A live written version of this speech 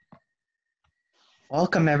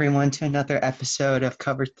Welcome, everyone, to another episode of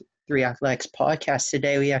Three Athletics podcast.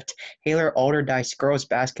 Today we have Taylor Alderdice girls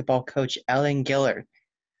basketball coach Ellen Guillard.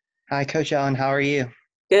 Hi, Coach Ellen. How are you?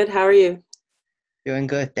 Good. How are you? Doing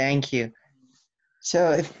good, thank you.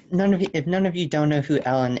 So, if none of you don't know who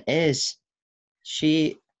Ellen is,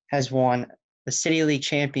 she has won the City League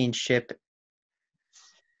championship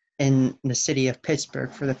in the city of Pittsburgh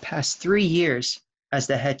for the past 3 years as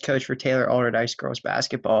the head coach for Taylor Alderdice girls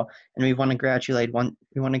basketball, and we want to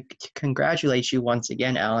congratulate you once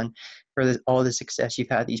again, Alan, for all the success you've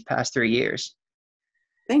had these past 3 years.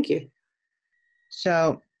 Thank you.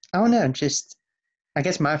 So I don't know, I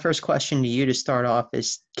guess my first question to you to start off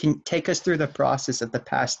is, can you take us through the process of the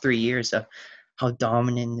past 3 years of how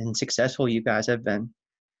dominant and successful you guys have been?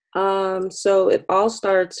 So it all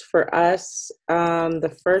starts for us.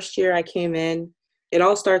 The first year I came in, it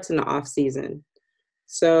all starts in the off season.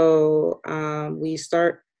 So we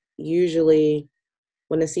start usually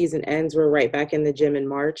when the season ends, we're right back in the gym in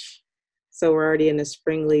March. So we're already in the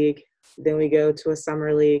spring league. Then we go to a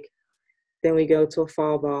summer league. Then we go to a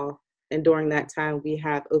fall ball. And during that time, we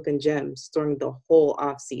have open gyms during the whole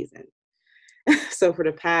off season. So for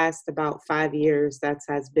the past about 5 years, that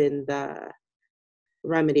has been the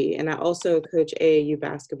remedy. And I also coach AAU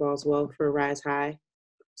basketball as well for Rise High.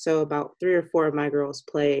 So about 3 or 4 of my girls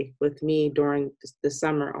play with me during the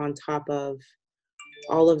summer on top of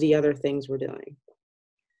all of the other things we're doing.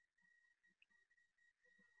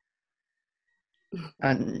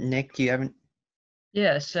 Nick, do you have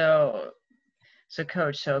Yeah, so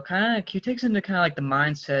coach, so kind of can you take us into kind of like the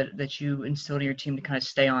mindset that you instilled in your team to kind of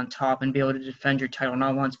stay on top and be able to defend your title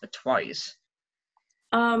not once but twice?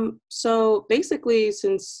 So basically,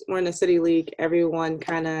 since we're in the city league, everyone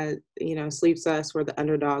kind of, sleeps us. We're the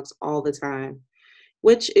underdogs all the time,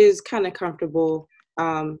 which is kind of comfortable.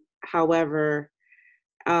 However,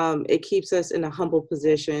 it keeps us in a humble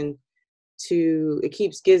position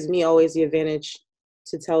gives me always the advantage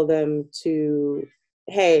to tell them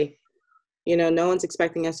hey, no one's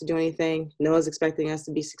expecting us to do anything. No one's expecting us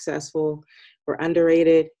to be successful. We're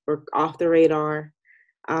underrated. We're off the radar.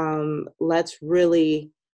 Let's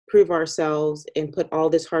really prove ourselves and put all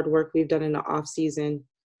this hard work we've done in the off season,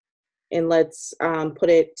 and let's put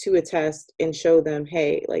it to a test and show them,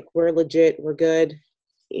 hey, like, we're legit, we're good.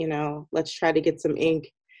 Let's try to get some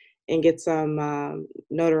ink and get some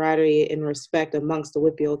notoriety and respect amongst the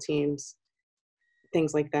Whitfield teams,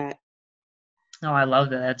 things like that. Oh, I love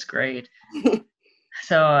that. That's great.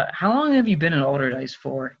 So how long have you been in Alderdice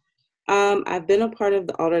for? I've been a part of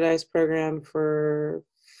the Alderdice program for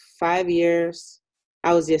 5 years.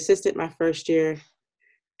 I was the assistant my first year,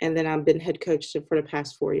 and then I've been head coach for the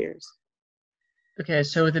past 4 years. Okay,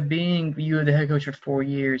 so with it being you were the head coach for 4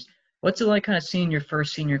 years, what's it like kind of seeing your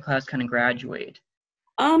first senior class kind of graduate?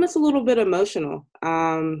 It's a little bit emotional.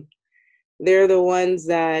 They're the ones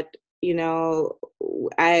that,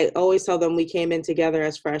 I always tell them we came in together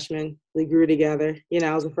as freshmen. We grew together.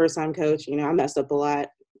 I was a first-time coach. I messed up a lot,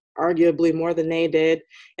 arguably more than they did.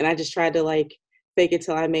 And I just tried to, fake it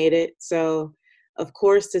till I made it. So, of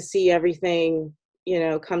course, to see everything,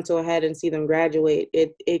 come to a head and see them graduate,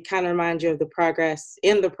 it kind of reminds you of the progress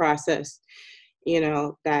in the process,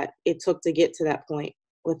 that it took to get to that point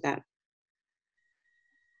with them.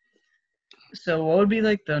 So what would be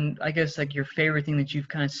your favorite thing that you've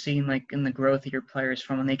kind of seen in the growth of your players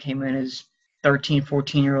from when they came in as 13,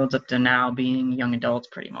 14-year-olds up to now being young adults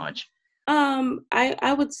pretty much?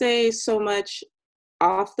 I would say so much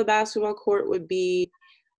off the basketball court would be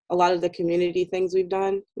a lot of the community things we've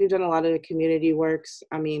done. We've done a lot of the community works.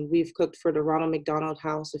 I mean, we've cooked for the Ronald McDonald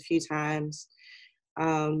House a few times.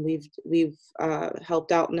 We've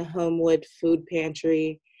helped out in the Homewood Food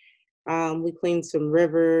Pantry. We cleaned some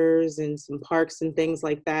rivers and some parks and things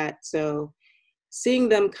like that. So seeing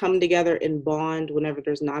them come together and bond whenever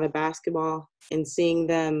there's not a basketball, and seeing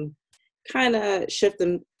them kind of shift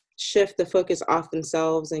the focus off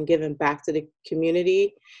themselves and giving back to the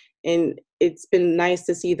community. And it's been nice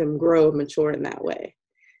to see them grow and mature in that way,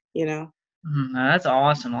 That's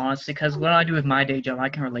awesome, honestly, because what I do with my day job, I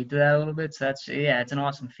can relate to that a little bit. So it's an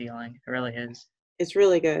awesome feeling. It really is. It's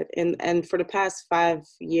really good. And for the past 5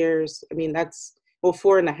 years, I mean,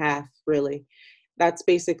 4.5 really, that's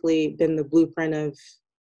basically been the blueprint of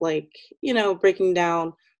breaking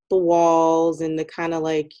down the walls and the kind of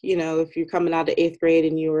if you're coming out of 8th grade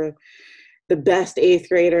and you were the best 8th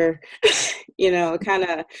grader, it kind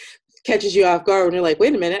of catches you off guard when you're like,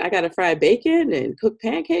 wait a minute, I got to fry bacon and cook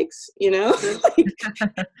pancakes,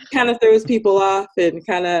 kind of throws people off and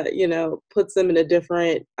kind of, puts them in a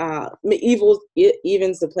different,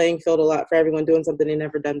 evens the playing field a lot for everyone doing something they've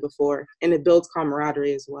never done before. And it builds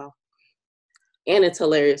camaraderie as well. And it's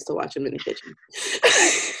hilarious to watch him in the kitchen.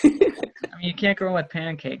 I mean, you can't go wrong with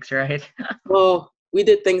pancakes, right? Well, we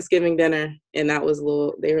did Thanksgiving dinner, and that was a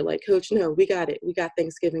little, they were like, Coach, no, we got it. We got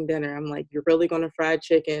Thanksgiving dinner. I'm like, you're really going to fry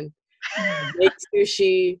chicken, make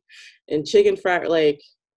sushi, and chicken fried, like,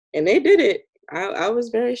 and they did it. I was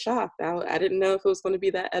very shocked. I didn't know if it was going to be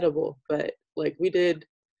that edible, but like we did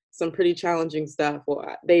some pretty challenging stuff.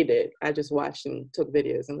 Well, they did. I just watched and took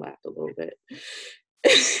videos and laughed a little bit.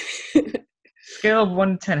 Scale of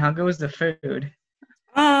 1 to 10, how good was the food?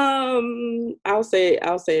 I'll say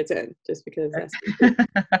a 10, just because that's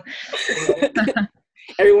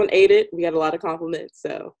everyone ate it. We got a lot of compliments,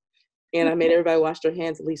 so, and I made everybody wash their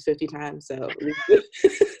hands at least 50 times, so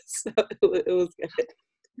so it was good.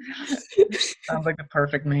 Sounds like the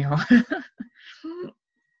perfect meal.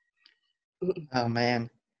 Oh man.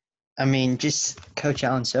 I mean, just Coach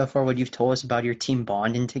Allen, so far what you've told us about your team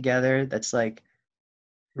bonding together, that's like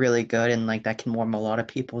really good, and like that can warm a lot of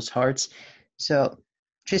people's hearts. So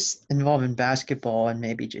just involving basketball and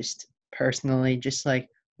maybe just personally, just like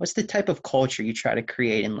what's the type of culture you try to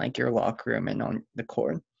create in like your locker room and on the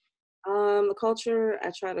court? The culture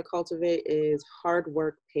I try to cultivate is hard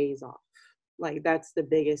work pays off. Like that's the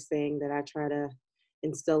biggest thing that I try to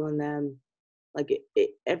instill in them. Like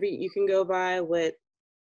you can go by what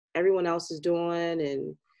everyone else is doing,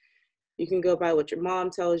 and you can go by what your mom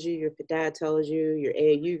tells you, your dad tells you, your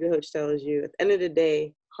AAU coach tells you. At the end of the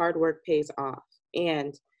day, hard work pays off.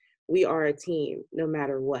 And we are a team no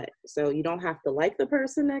matter what. So you don't have to like the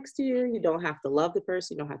person next to you. You don't have to love the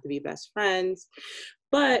person. You don't have to be best friends.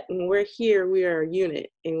 But when we're here, we are a unit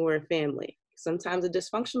and we're a family. Sometimes a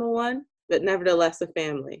dysfunctional one, but nevertheless a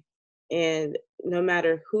family. And no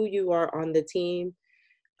matter who you are on the team,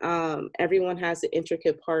 everyone has an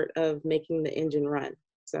intricate part of making the engine run.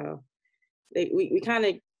 So I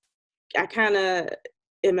kind of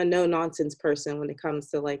am a no nonsense person when it comes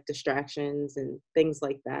to like distractions and things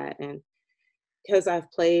like that. And because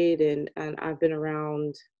I've played and I've been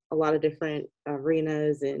around a lot of different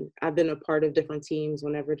arenas, and I've been a part of different teams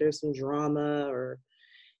whenever there's some drama or,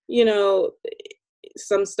 you know,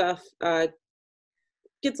 some stuff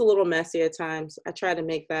gets a little messy at times. I try to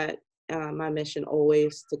make that my mission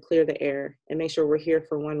always, to clear the air and make sure we're here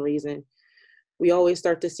for one reason. We always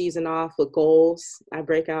start the season off with goals. I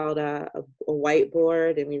break out a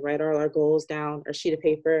whiteboard and we write all our goals down, or sheet of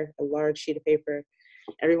paper, a large sheet of paper.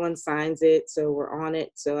 Everyone signs it, so we're on it.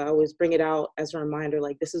 So I always bring it out as a reminder,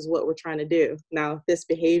 like, this is what we're trying to do. Now, if this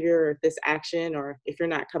behavior or if this action, or if you're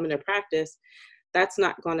not coming to practice, that's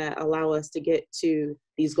not going to allow us to get to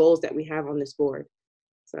these goals that we have on this board.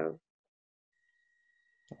 So.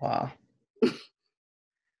 Wow.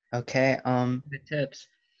 Okay. The tips.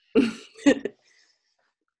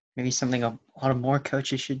 Maybe something a lot of more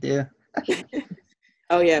coaches should do.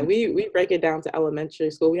 Oh yeah, we break it down to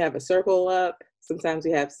elementary school. We have a circle up. Sometimes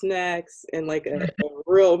we have snacks and like a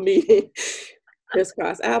real meeting.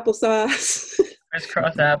 Crisscross applesauce.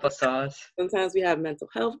 Crisscross applesauce. Sometimes we have mental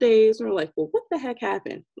health days. And we're like, well, what the heck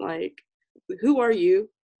happened? Like, who are you?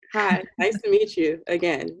 Hi, nice to meet you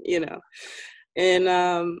again. And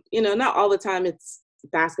not all the time it's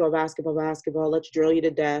basketball. Let's drill you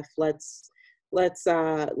to death. Let's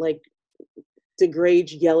like degrade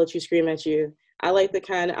you, yell at you, scream at you. I like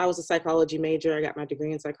I was a psychology major. I got my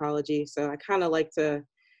degree in psychology. So I kind of like to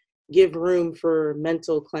give room for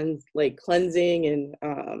mental cleansing and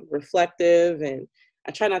reflective. And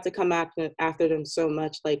I try not to come after them so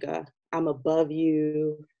much like I'm above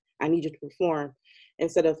you, I need you to perform,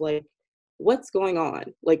 instead of like, what's going on?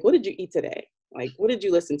 Like, what did you eat today? Like, what did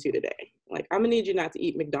you listen to today? Like, I'm gonna need you not to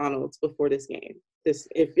eat McDonald's before this game.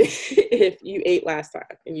 If you ate last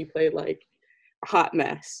time and you played like a hot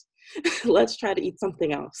mess, let's try to eat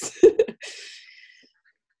something else.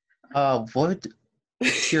 What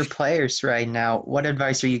to your players right now, what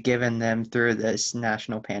advice are you giving them through this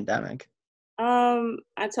national pandemic?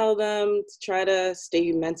 I tell them to try to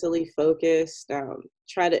stay mentally focused,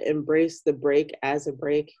 try to embrace the break as a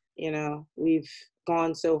break. We've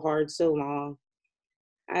gone so hard so long.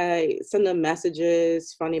 I send them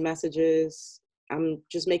messages, funny messages. I'm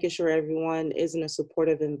just making sure everyone is in a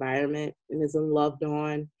supportive environment and is loved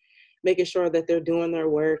on, making sure that they're doing their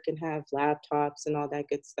work and have laptops and all that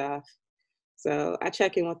good stuff. So I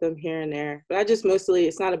check in with them here and there, but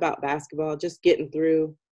it's not about basketball, just getting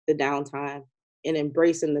through the downtime and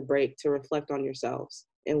embracing the break to reflect on yourselves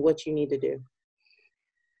and what you need to do.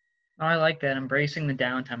 Oh, I like that. Embracing the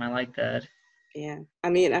downtime. I like that. Yeah. I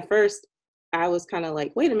mean, at first I was kind of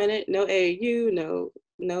like, wait a minute, no AAU, no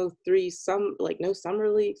no summer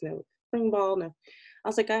leagues, no spring ball, no. I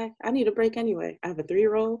was like, I need a break anyway. I have a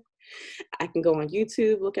 3-year-old. I can go on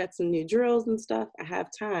YouTube, look at some new drills and stuff. I have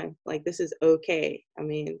time. Like, this is okay. I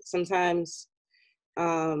mean, sometimes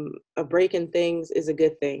a break in things is a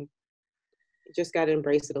good thing. You just got to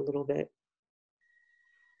embrace it a little bit.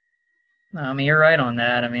 No, I mean, you're right on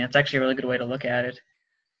that. I mean, it's actually a really good way to look at it.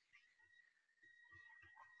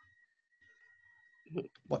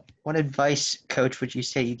 What advice, Coach, would you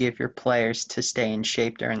say you give your players to stay in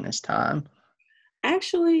shape during this time?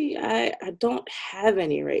 Actually, I don't have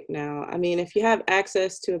any right now. I mean, if you have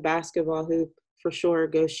access to a basketball hoop, for sure,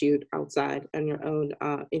 go shoot outside on your own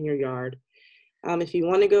in your yard. If you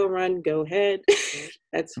want to go run, go ahead.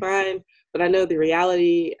 That's fine. But I know the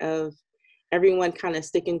reality of everyone kind of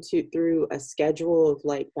sticking through a schedule of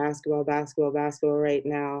like basketball, basketball, basketball right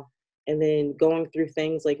now, and then going through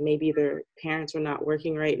things like maybe their parents are not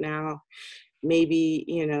working right now. Maybe,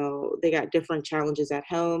 they got different challenges at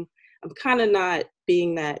home. I'm kind of not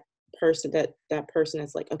being that person that person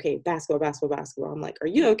that's like, okay, basketball, basketball, basketball. I'm like, are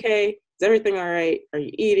you okay? Is everything all right? Are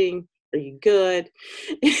you eating? Are you good?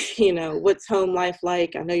 What's home life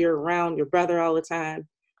like? I know you're around your brother all the time.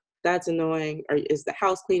 That's annoying. Is the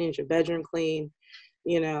house clean? Is your bedroom clean?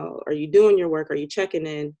 Are you doing your work? Are you checking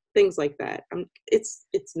in? Things like that.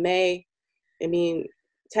 It's May. I mean,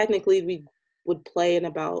 technically we would play in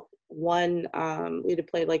about we'd have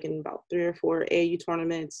played like in about 3 or 4 AU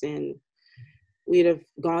tournaments, and we'd have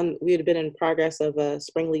been in progress of a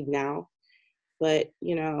spring league now. But,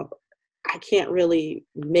 I can't really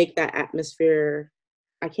make that atmosphere.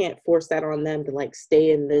 I can't force that on them to like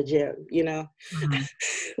stay in the gym, Mm-hmm.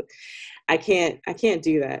 I can't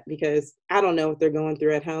do that because I don't know what they're going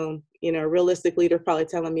through at home. Realistically, they're probably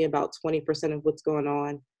telling me about 20% of what's going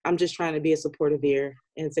on. I'm just trying to be a supportive ear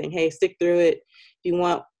and saying, hey, stick through it.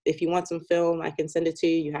 If you want some film, I can send it to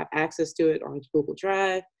you. You have access to it on Google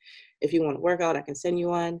Drive. If you want to work out, I can send you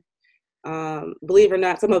one. Believe it or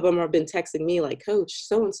not, some of them have been texting me like, Coach,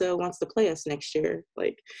 so-and-so wants to play us next year.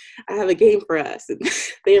 Like, I have a game for us. And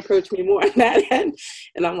they approach me more on that end.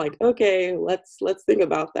 And I'm like, okay, let's think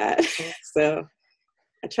about that. So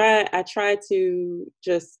I try to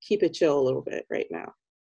just keep it chill a little bit right now.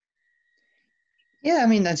 Yeah, I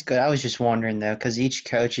mean, that's good. I was just wondering though, because each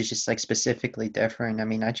coach is just like specifically different. I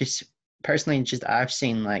mean, I just personally I've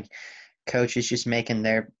seen like coaches just making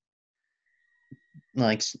their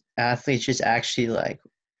like athletes just actually like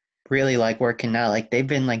really like working out. Like they've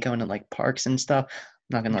been like going to like parks and stuff.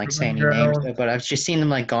 I'm not gonna like say Dribbling any names drills. though, but I've just seen them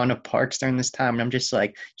like gone to parks during this time, and I'm just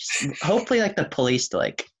like, hopefully like the police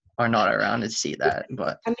like are not around to see that.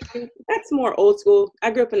 But I mean, that's more old school.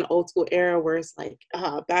 I grew up in an old school era where it's like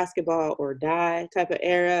basketball or die type of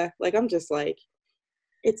era. Like, I'm just like,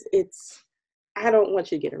 it's I don't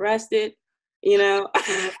want you to get arrested.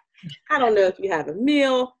 I don't know if you have a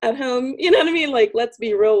meal at home. You know what I mean? Like, let's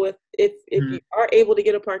be real with if Mm-hmm. you are able to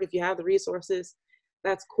get a park, if you have the resources,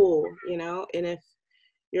 that's cool. And if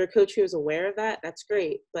you're a coach who's aware of that, that's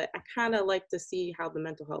great. But I kind of like to see how the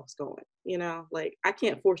mental health's going. Like, I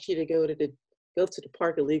can't force you to go to the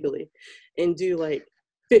park illegally and do like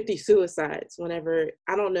 50 suicides whenever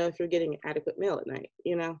I don't know if you're getting an adequate meal at night.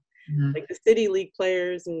 Mm-hmm. Like, the city league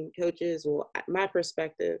players and coaches, well, my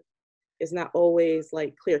perspective is not always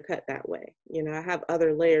like clear cut that way. I have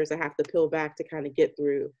other layers I have to peel back to kind of get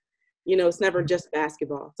through. It's never just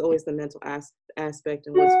basketball. It's always the mental aspect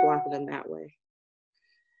and what's blocking them that way.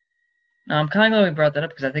 I'm kind of glad we brought that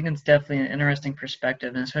up because I think it's definitely an interesting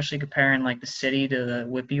perspective, and especially comparing like the city to the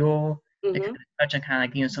WPIAL, it Mm-hmm. kind of touch on kind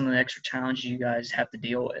of like some of the extra challenges you guys have to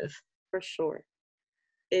deal with. For sure.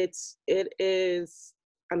 It is.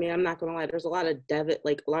 I mean, I'm not gonna lie. There's a lot of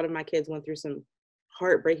like a lot of my kids went through some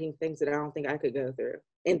heartbreaking things that I don't think I could go through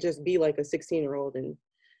and just be like a 16-year-old and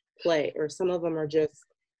play. Or some of them are just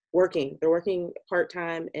working. They're working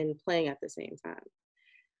part-time and playing at the same time.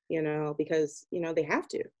 Because they have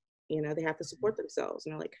to. They have to support themselves.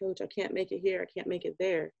 And they're like, Coach, I can't make it here. I can't make it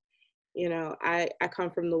there. I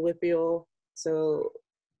come from the WPIAL, so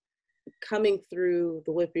coming through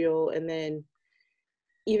the WPIAL, and then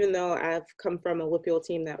even though I've come from a WPIAL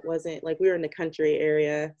team that wasn't like, we were in the country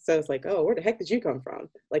area, so it's like, oh, where the heck did you come from?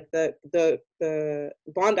 Like the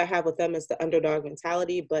bond I have with them is the underdog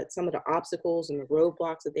mentality, but some of the obstacles and the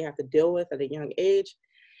roadblocks that they have to deal with at a young age,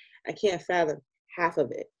 I can't fathom half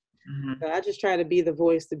of it. Mm-hmm. So I just try to be the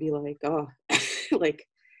voice to be like, oh, like,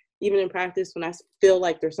 even in practice, when I feel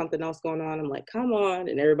like there's something else going on, I'm like, come on,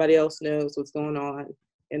 and everybody else knows what's going on,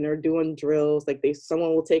 and they're doing drills. Like,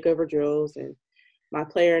 someone will take over drills, and my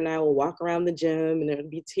player and I will walk around the gym, and there'll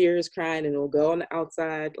be tears crying, and we'll go on the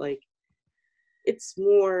outside. Like, there's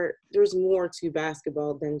more to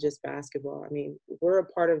basketball than just basketball. I mean, we're a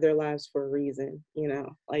part of their lives for a reason,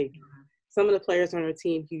 like, some of the players on our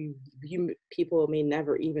team who you people may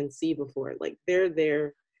never even see before. Like they're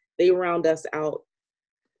there, they round us out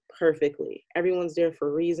perfectly. Everyone's there for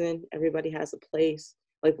a reason. Everybody has a place.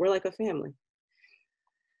 Like we're like a family.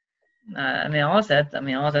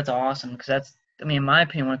 All that's awesome because in my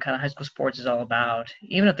opinion, what kind of high school sports is all about.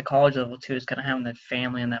 Even at the college level too, is kind of having that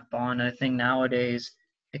family and that bond. And I think nowadays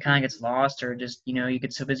it kind of gets lost, or just you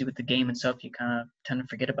get so busy with the game and stuff, you kind of tend to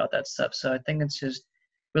forget about that stuff. So I think it's just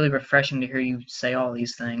really refreshing to hear you say all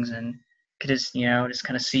these things and could just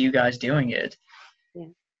kind of see you guys doing it. Yeah,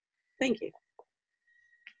 thank you.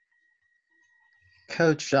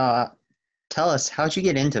 Coach, tell us, how'd you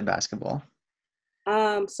get into basketball?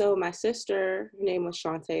 So my sister, her name was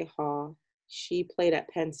Shantae Hall. She played at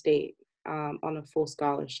Penn State on a full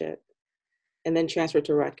scholarship and then transferred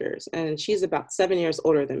to Rutgers. And she's about 7 years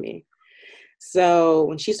older than me. So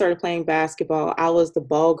when she started playing basketball, I was the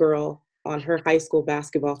ball girl on her high school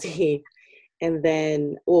basketball team. And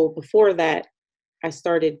then, before that, I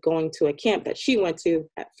started going to a camp that she went to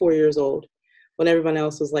at 4 years old when everyone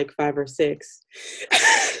else was like 5 or 6.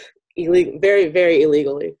 Illegal, very, very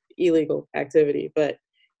illegal activity, but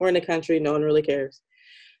we're in the country, no one really cares.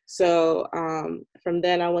 So from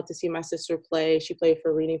then I went to see my sister play. She played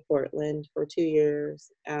for Reading Portland for 2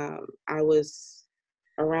 years. I was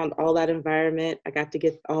around all that environment. I got to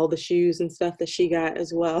get all the shoes and stuff that she got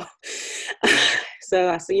as well. So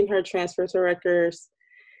I seen her transfer to Rutgers.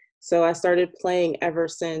 So I started playing ever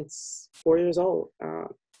since 4 years old,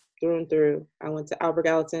 through and through. I went to Albert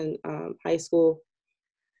Gallatin High School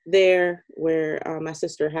there, where my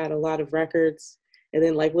sister had a lot of records. And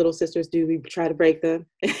then like little sisters do, we try to break them.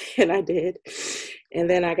 And I did. And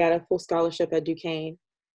then I got a full scholarship at Duquesne.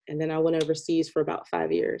 And then I went overseas for about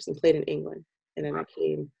 5 years and played in England. And then I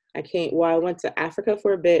went to Africa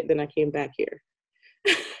for a bit, then I came back here.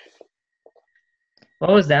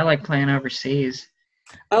 What was that like playing overseas?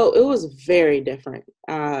 Oh, it was very different.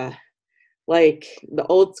 Like the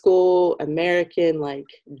old school American, like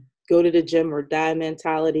go to the gym or die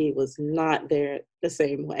mentality was not there the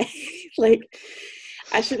same way. Like,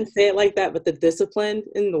 I shouldn't say it like that, but the discipline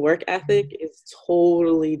and the work ethic is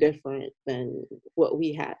totally different than what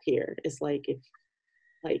we have here. It's like, if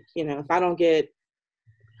I don't get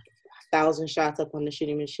 1,000 shots up on the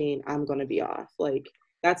shooting machine, I'm going to be off. Like,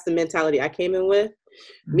 that's the mentality I came in with.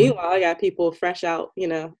 Mm-hmm. Meanwhile, I got people fresh out,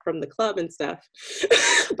 from the club and stuff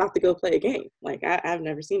about to go play a game. Like, I've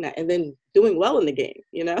never seen that. And then doing well in the game,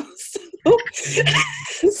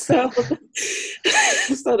 So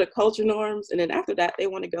the culture norms. And then after that, they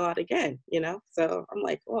want to go out again, So I'm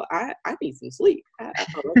like, well, I need some sleep. I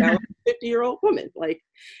felt like I was a 50-year-old woman. Like,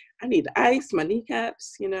 I need ice, my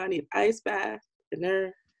kneecaps, I need ice bath. And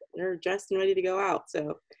they're dressed and ready to go out.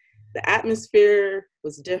 So the atmosphere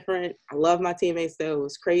was different. I love my teammates, though. It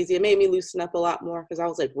was crazy. It made me loosen up a lot more because I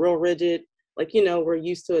was like real rigid. Like, we're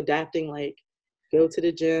used to adapting, like, go to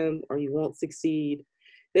the gym or you won't succeed.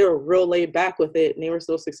 They were real laid back with it and they were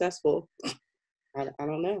so successful. I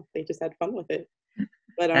don't know. They just had fun with it.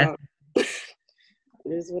 But it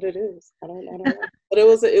is what it is. I don't know. But it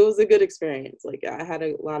was a good experience. Like, I had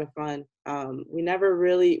a lot of fun. We never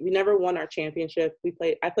won our championship.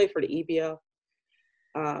 I played for the EBL.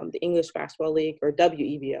 The English Basketball League, or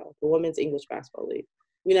WEBL, the Women's English Basketball League.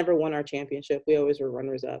 We never won our championship. We always were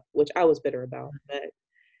runners up, which I was bitter about, but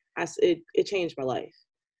it changed my life.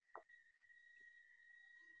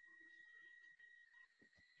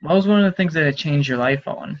 What was one of the things that had changed your life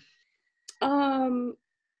on?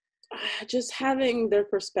 Just having their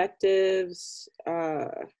perspectives,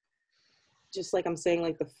 just like I'm saying,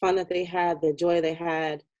 like the fun that they had, the joy they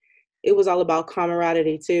had. It was all about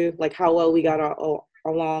camaraderie too, like how well we got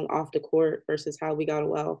along off the court versus how we got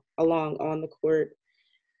along on the court.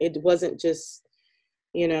 It wasn't just,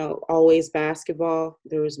 always basketball.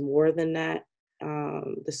 There was more than that.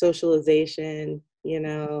 The socialization,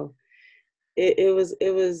 it was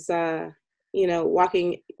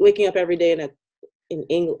waking up every day in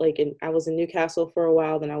England, I was in Newcastle for a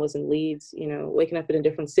while, then I was in Leeds, waking up in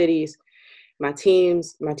different cities. My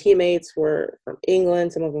teammates were from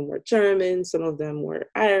England. Some of them were German. Some of them were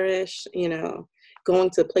Irish,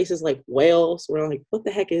 going to places like Wales. We're like, what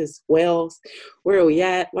the heck is Wales? Where are we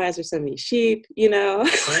at? Why is there so many sheep?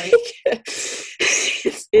 Right.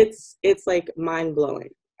 It's like mind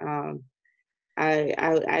blowing.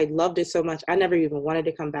 I loved it so much. I never even wanted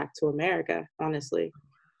to come back to America, honestly,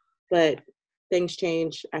 but things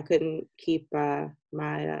changed. I couldn't keep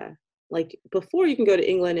like before you can go to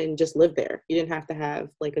England and just live there. You didn't have to have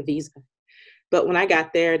like a visa. But when I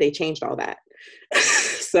got there, they changed all that.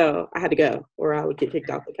 So I had to go or I would get kicked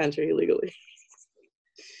out the country illegally.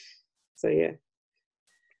 So yeah.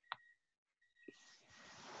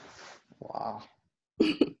 Wow.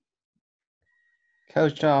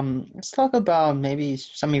 Coach, let's talk about maybe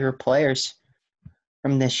some of your players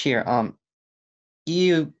from this year.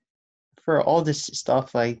 You for all this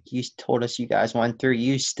stuff like you told us you guys went through,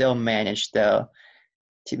 you still managed though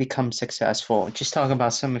to become successful. Just talk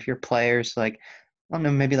about some of your players, like I don't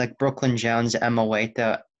know, maybe like Brooklyn Jones, Emma Waite.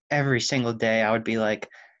 Though every single day I would be like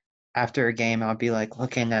after a game, I'll be like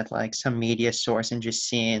looking at like some media source and just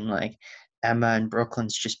seeing like Emma and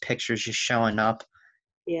Brooklyn's just pictures just showing up.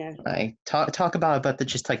 Yeah. Like talk about the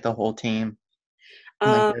just like the whole team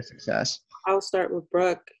and like Um, their success. I'll start with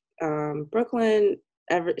Brooke. Brooklyn,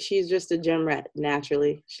 she's just a gym rat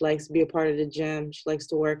naturally. She likes to be a part of the gym. She likes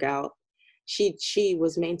to work out. She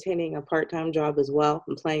was maintaining a part-time job as well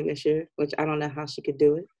and playing this year, which I don't know how she could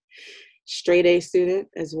do it. Straight A student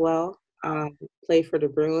as well. Played for the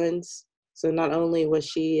Bruins. So not only was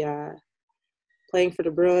she playing for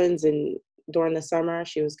the Bruins and during the summer,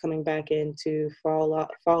 she was coming back into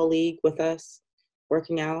fall league with us,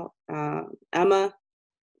 working out. Emma,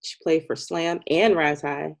 she played for Slam and Rise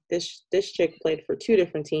High. This chick played for 2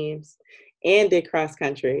 different teams and did cross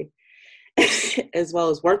country, as well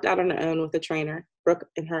as worked out on her own with a trainer. Brooke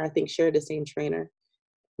and her, I think, shared the same trainer.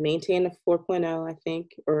 Maintained a 4.0, I think,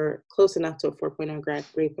 or close enough to a 4.0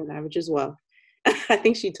 grade point average as well. I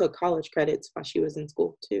think she took college credits while she was in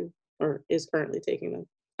school too, or is currently taking them.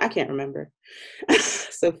 I can't remember.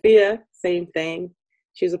 Sophia, same thing.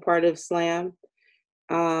 She was a part of Slam.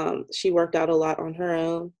 She worked out a lot on her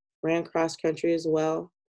own, ran cross country as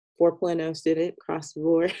well, 4.0 student across the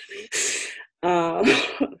board. um,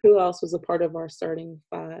 who else was a part of our starting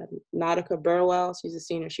 5? Nautica Burwell, she's a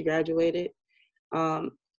senior, she graduated.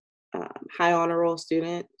 High honor roll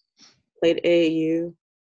student, played AAU,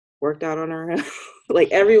 worked out on her own. Like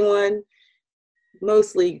everyone,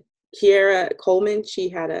 mostly Kiara Coleman, she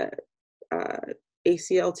had a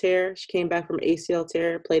ACL tear. She came back from ACL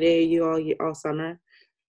tear, played AAU all summer,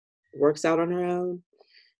 works out on her own,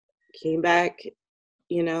 came back,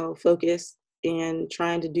 focused and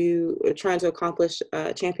trying to accomplish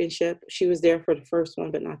a championship. She was there for the first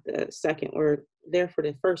one, but not the second, or there for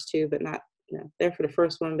the first 2, but not, there for the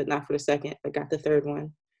first one, but not for the second, but got the third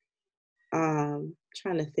one.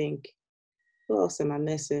 Trying to think, who else am I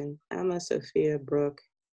missing? Emma, Sophia, Brooke.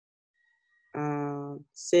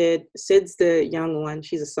 Sid's the young one.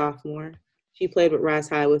 She's a sophomore. She played with Rise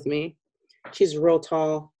High with me. She's real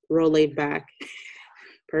tall, real laid back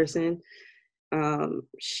person.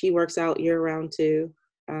 She works out year round too.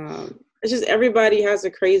 It's just everybody has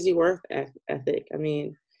a crazy work ethic. I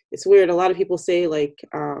mean, it's weird. A lot of people say like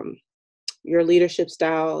your leadership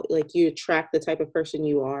style, like you attract the type of person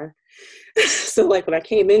you are. So like when I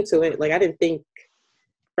came into it, like I didn't think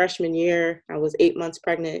freshman year, I was 8 months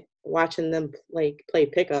pregnant, watching them like play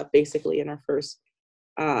pickup basically in our first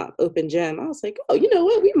open gym. I was like, oh, you know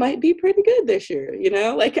what? We might be pretty good this year.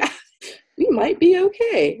 Like we might be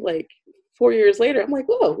okay. Like 4 years later, I'm like,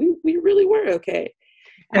 whoa, we really were okay.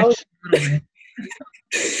 Because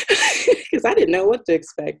I didn't know what to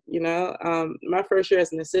expect. My first year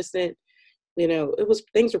as an assistant,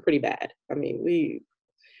 things were pretty bad. I mean,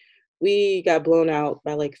 we got blown out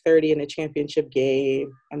by like 30 in a championship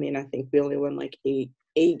game. I mean, I think we only won like eight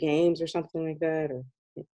games or something like that. Or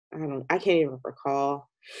I can't even recall.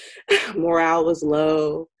 Morale was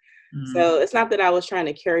low. So it's not that I was trying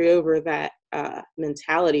to carry over that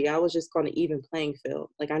mentality. I was just going to even playing field.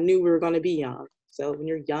 Like I knew we were going to be young. So when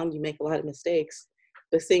you're young, you make a lot of mistakes.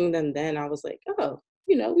 But seeing them then, I was like, oh,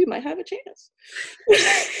 we might have a chance.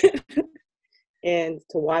 And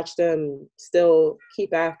to watch them still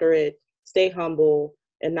keep after it, stay humble,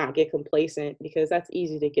 and not get complacent, because that's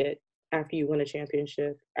easy to get after you win a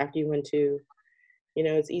championship, after you win 2.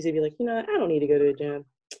 It's easy to be like, I don't need to go to the gym.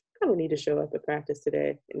 I don't need to show up at practice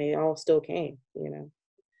today. And they all still came, So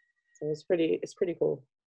it's pretty cool.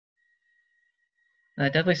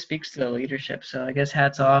 That definitely speaks to the leadership. So I guess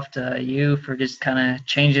hats off to you for just kind of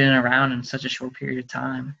changing it around in such a short period of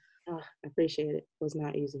time. Oh, I appreciate it. It was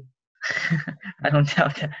not easy. I don't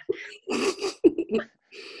doubt that.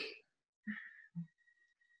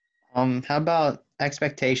 How about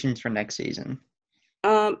expectations for next season?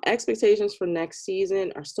 Expectations for next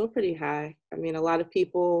season are still pretty high. I mean, a lot of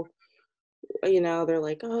people, they're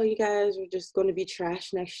like, oh, you guys are just going to be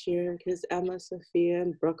trash next year because Emma, Sophia,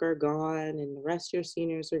 and Brooke are gone, and the rest of your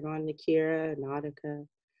seniors are gone. Nikira, Nautica,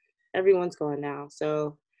 everyone's gone now.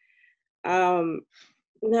 So,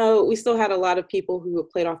 no, we still had a lot of people who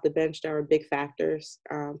played off the bench that were big factors.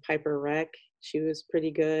 Piper Reck, she was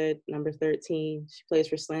pretty good, number 13. She plays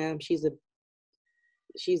for Slam. She's a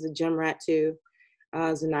gym rat too.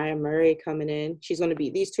 Zanaya Murray coming in. She's going to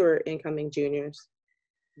be, these 2 are incoming juniors.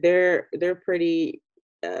 they're pretty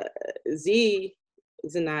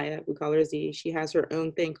Zanaya, we call her Z. She has her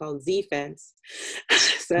own thing called Z Fence.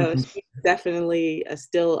 So she's definitely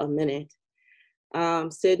still a minute.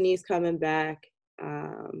 Sydney's coming back.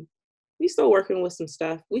 We still working with some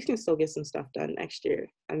stuff. We can still get some stuff done next year.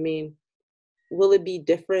 I mean, will it be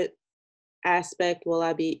different aspect? Will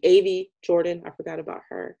I be Avi Jordan? I forgot about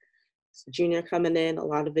her. Junior coming in, a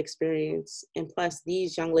lot of experience. And plus,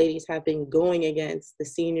 these young ladies have been going against the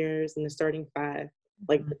seniors and the starting five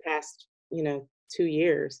like the past, 2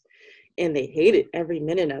 years. And they hated every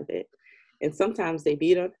minute of it. And sometimes they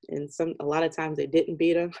beat them, and a lot of times they didn't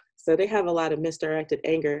beat them. So they have a lot of misdirected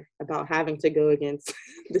anger about having to go against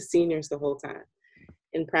the seniors the whole time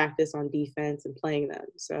in practice on defense and playing them.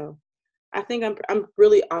 So I think I'm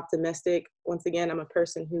really optimistic. Once again, I'm a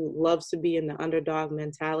person who loves to be in the underdog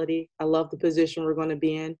mentality. I love the position we're going to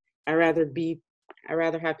be in. I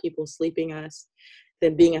rather have people sleeping us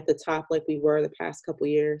than being at the top like we were the past couple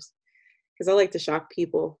years. Because I like to shock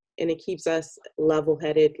people, and it keeps us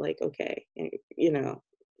level-headed. Like, okay,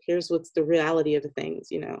 here's what's the reality of the things.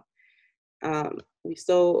 We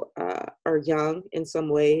still are young in some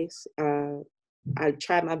ways. I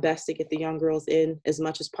try my best to get the young girls in as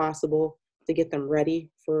much as possible to get them ready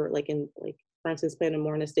for for instance, playing the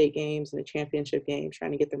Morna State games and the championship game,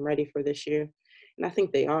 trying to get them ready for this year. And I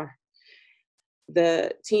think they are.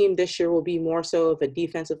 The team this year will be more so of a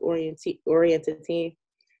defensive oriented team.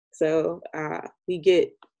 So we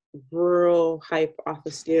get real hype off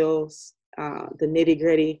the skills, the nitty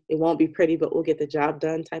gritty. It won't be pretty, but we'll get the job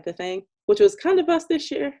done type of thing, which was kind of us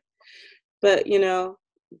this year. But,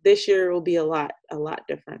 this year will be a lot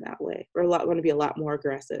different that way. We're going to be a lot more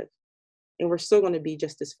aggressive, and we're still going to be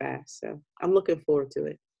just as fast. So I'm looking forward to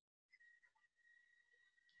it.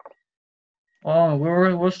 Well,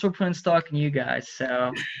 we're still putting stock in you guys,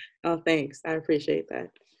 so. Oh, thanks. I appreciate that.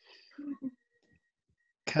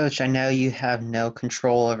 Coach, I know you have no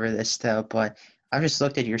control over this though, but I've just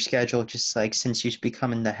looked at your schedule just since you've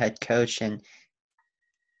becoming the head coach, and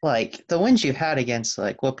the wins you've had against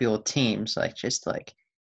whoopie teams, just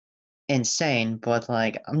insane. But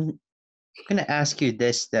I'm gonna ask you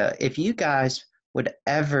this though: if you guys would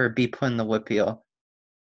ever be put in the whoopie,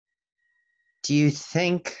 do you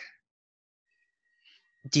think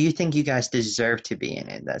you guys deserve to be in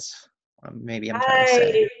it? That's maybe I'm trying to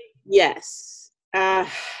say. Yes,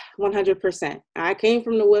 100%. I came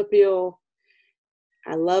from the whoopie.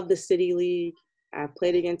 I love the City League. I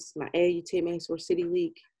played against my AAU teammates who were City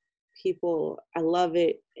League people. I love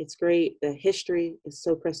it. It's great. The history is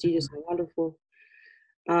so prestigious and wonderful.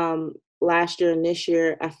 Last year and this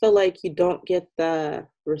year, I feel like you don't get the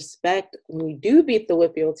respect when you do beat the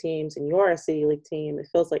WPO teams and you're a City League team. It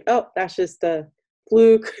feels like, oh, that's just a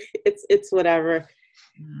fluke. It's whatever.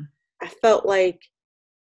 Mm-hmm. I felt like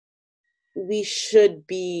we should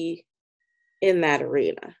be in that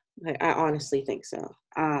arena. I honestly think so.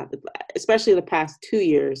 Especially the past 2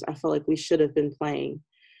 years, I feel like we should have been playing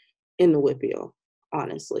in the WPO,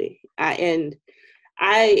 honestly. I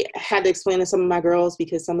had to explain to some of my girls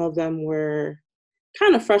because some of them were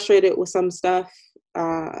kind of frustrated with some stuff,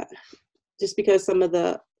 just because some of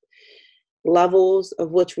the levels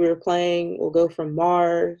of which we were playing will go from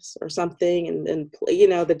Mars or something, and then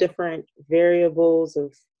the different variables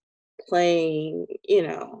of playing.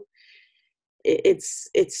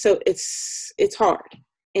 It's hard.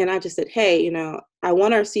 And I just said, hey, I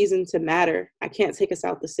want our season to matter. I can't take us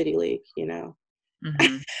out the City League,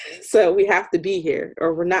 Mm-hmm. So we have to be here,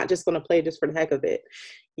 or we're not just going to play just for the heck of it.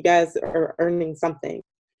 You guys are earning something.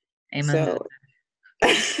 Amen.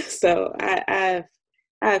 So I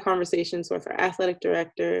had conversations with our athletic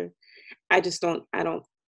director. I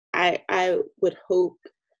would hope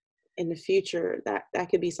in the future that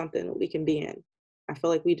could be something that we can be in. I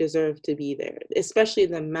feel like we deserve to be there, especially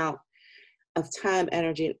the amount of time,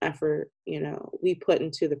 energy, and effort, we put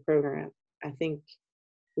into the program. I think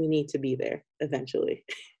we need to be there eventually.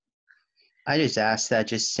 I just asked that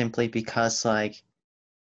just simply because, I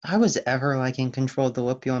was ever, in control of the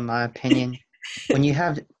WPO, in my opinion. When you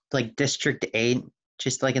have, District 8,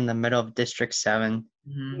 just, in the middle of District 7,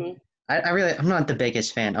 mm-hmm. I'm not the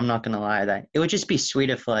biggest fan. I'm not going to lie that. It would just be sweet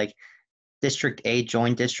if, District 8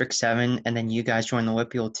 joined District 7, and then you guys join the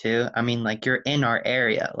WPO too. I mean, you're in our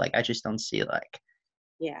area. I just don't see,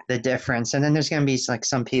 the difference. And then there's going to be,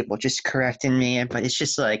 some people just correcting me, but it's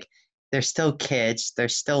just, they're still kids. They're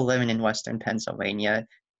still living in Western Pennsylvania.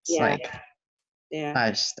 It's I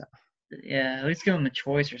just at least give them a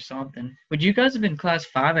choice or something. Would you guys have been Class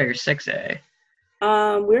 5A or 6A?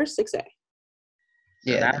 We're 6A.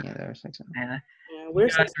 Yeah, they were 6A. Yeah, we're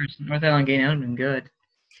 6A. North Allegheny would have been good.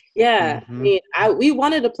 Yeah, I Hmm. mean, we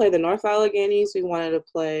wanted to play the North Alleghenies. We wanted to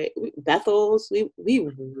play Bethel's. We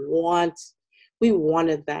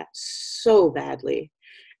wanted that so badly,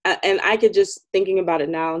 and I could just thinking about it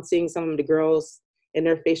now and seeing some of the girls and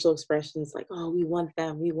their facial expressions, like, "Oh, we want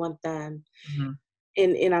them," Hmm.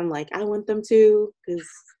 and I'm like, I want them too, because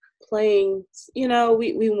playing,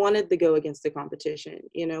 we wanted to go against the competition.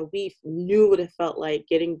 We knew what it felt like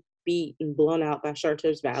getting beat and blown out by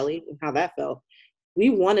Chartreuse Valley and how that felt. We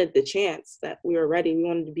wanted the chance that we were ready. We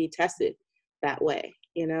wanted to be tested that way,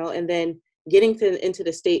 and then getting into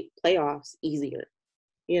the state playoffs easier,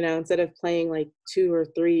 instead of playing like two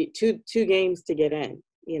games to get in,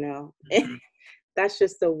 Hmm. that's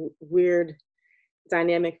just a weird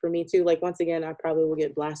dynamic for me too. Like, once again, I probably will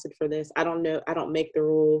get blasted for this. I don't know. I don't make the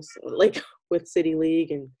rules like with City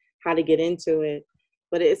League and how to get into it,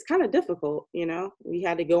 but it's kind of difficult. We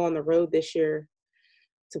had to go on the road this year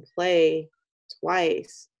to play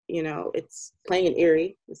twice. It's playing in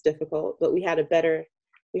Erie. It's difficult, but we had a better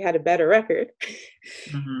record.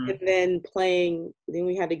 Hmm. And then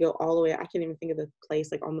we had to go all the way. I can't even think of the place,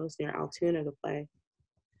 like almost near Altoona to play.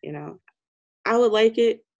 You know, I would like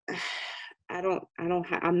it.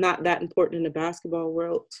 I'm not that important in the basketball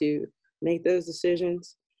world to make those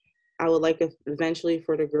decisions. I would like eventually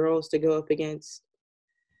for the girls to go up against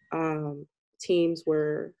teams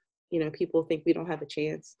where, people think we don't have a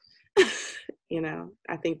chance.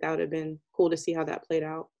 I think that would have been cool to see how that played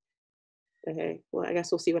out. But hey, well, I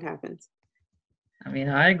guess we'll see what happens. I mean,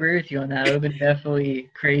 I agree with you on that. It would have been definitely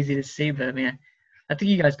crazy to see, but I mean, I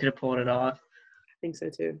think you guys could have pulled it off. I think so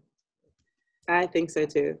too. I think so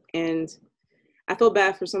too. And I feel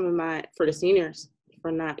bad for for the seniors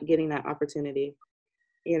for not getting that opportunity,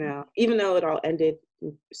 even though it all ended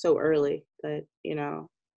so early. But,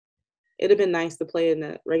 it'd have been nice to play in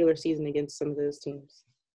the regular season against some of those teams.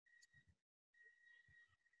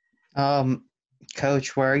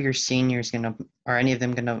 Coach, where are your seniors gonna? Are any of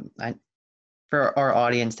them gonna? For our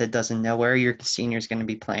audience that doesn't know, where are your seniors gonna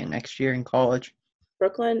be playing next year in college?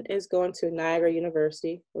 Brooklyn is going to Niagara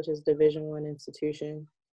University, which is a Division I institution.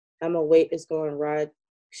 Emma Waite is going to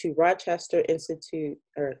Rochester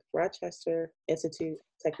Institute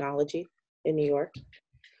Technology in New York.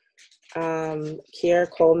 Kiera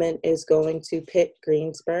Coleman is going to Pitt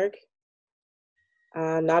Greensburg.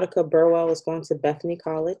 Nautica Burwell is going to Bethany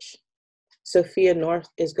College. Sophia North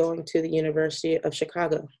is going to the University of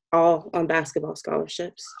Chicago, all on basketball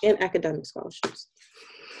scholarships and academic scholarships.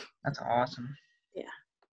 That's awesome. Yeah,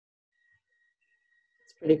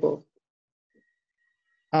 it's pretty cool.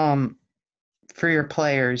 For your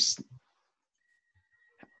players,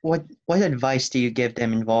 what advice do you give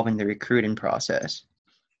them involving the recruiting process?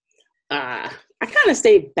 I kind of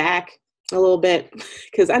stayed back a little bit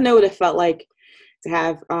because I know what it felt like to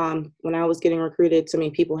have when I was getting recruited. So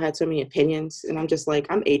many people had so many opinions, and I'm just like,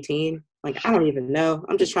 I'm 18. Like, I don't even know.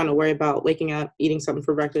 I'm just trying to worry about waking up, eating something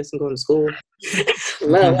for breakfast, and going to school.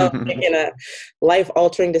 Let alone making a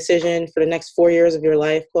life-altering decision for the next 4 years of your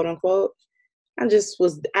life, quote unquote.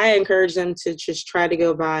 I encouraged them to just try to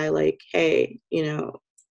go by like, hey,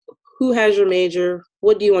 who has your major?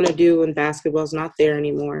 What do you want to do when basketball's not there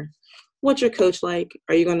anymore? What's your coach like?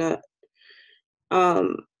 Are you gonna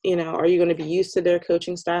are you going to be used to their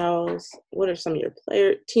coaching styles? What are some of your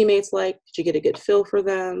teammates like? Did you get a good feel for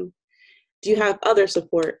them? Do you have other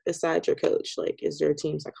support besides your coach? Like, is there a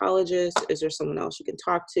team psychologist? Is there someone else you can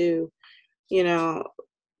talk to?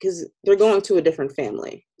 Because they're going to a different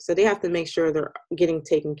family. So they have to make sure they're getting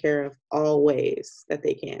taken care of all ways that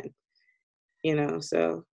they can,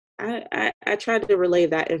 So I tried to relay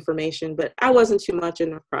that information, but I wasn't too much in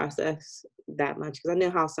the process that much because I know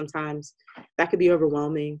how sometimes that could be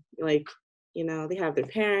overwhelming. Like, they have their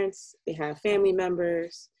parents, they have family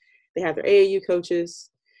members, they have their AAU coaches.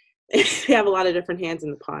 They have a lot of different hands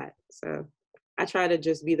in the pot. So I try to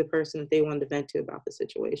just be the person that they wanted to vent to about the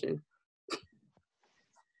situation.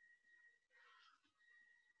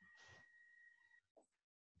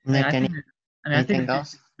 Nick, I think anything it's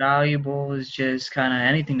else? just valuable is just kind of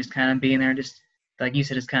anything, just kind of being there, just like you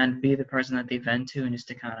said, just kind of be the person that they vent to, and just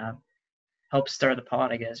to kind of help stir the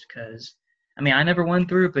pot, I guess. Because I mean, I never went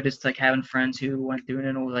through it, but just like having friends who went through it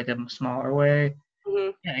in like a smaller way.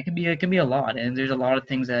 Mm-hmm. Yeah, it can be a lot, and there's a lot of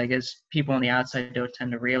things that I guess people on the outside don't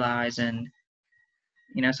tend to realize, and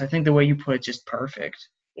so I think the way you put it, just perfect.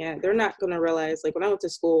 Yeah, they're not going to realize, like, when I went to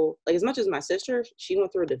school, like, as much as my sister, she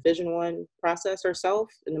went through a Division I process herself,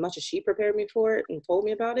 and as much as she prepared me for it and told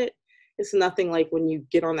me about it, it's nothing like when you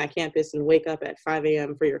get on that campus and wake up at 5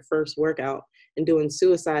 a.m. for your first workout and doing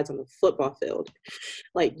suicides on the football field.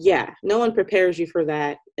 Like, yeah, no one prepares you for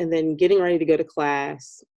that. And then getting ready to go to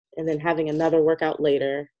class, and then having another workout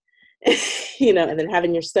later, and then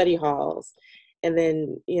having your study halls, and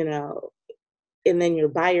then, and then you're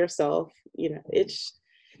by yourself, it's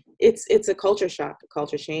a culture shock, a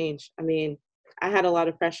culture change. I mean, I had a lot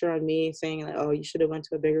of pressure on me saying like, oh, you should have went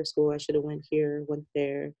to a bigger school. I should have went here, went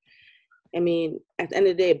there. I mean, at the end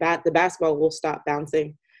of the day, the basketball will stop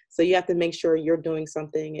bouncing. So you have to make sure you're doing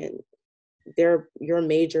something and your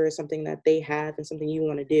major is something that they have and something you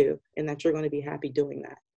want to do and that you're going to be happy doing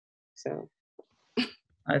that. So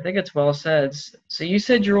I think it's well said. So you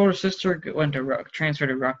said your older sister went to transfer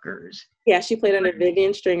to Rutgers. yeah, she played under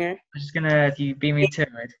Vivian Stringer. I was just gonna if you beat me to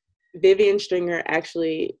it. Vivian Stringer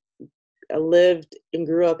actually lived and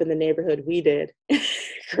grew up in the neighborhood we did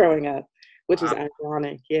growing up, which is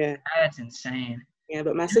ironic. Yeah. That's insane. Yeah,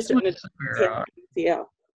 but my sister ended up ACL.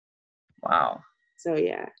 Wow. So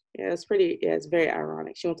yeah, it's very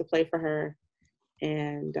ironic. She went to play for her,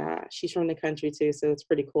 and she's from the country too, so it's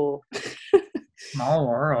pretty cool. Small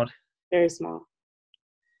world. Very small.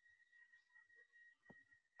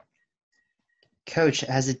 Coach,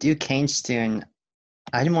 as a Duquesne student,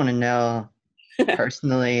 I didn't want to know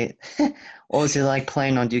personally, what was it like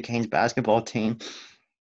playing on Duquesne's basketball team?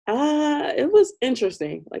 It was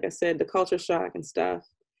interesting. Like I said, the culture shock and stuff.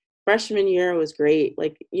 Freshman year was great.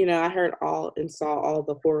 Like, I heard and saw all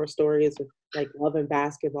the horror stories of like loving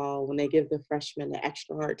basketball when they give the freshmen an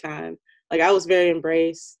extra hard time. Like, I was very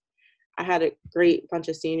embraced. I had a great bunch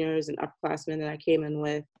of seniors and upperclassmen that I came in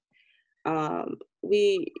with.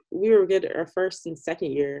 We were good our first and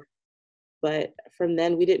second year, but from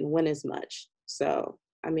then we didn't win as much. So,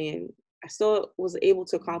 I mean, I still was able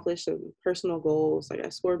to accomplish some personal goals. Like I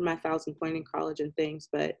scored my 1,000-point in college and things,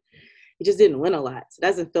 but it just didn't win a lot. So it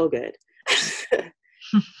doesn't feel good.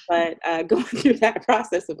 But going through that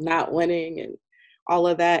process of not winning and all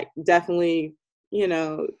of that definitely,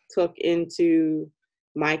 took into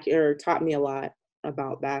taught me a lot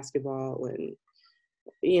about basketball and,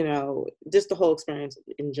 just the whole experience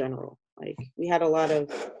in general. Like we had a lot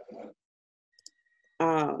of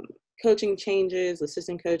coaching changes,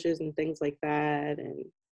 assistant coaches and things like that. And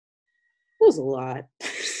it was a lot.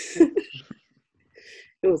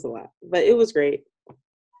 It was a lot, but it was great.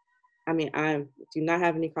 I mean, I do not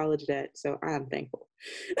have any college debt, so I am thankful.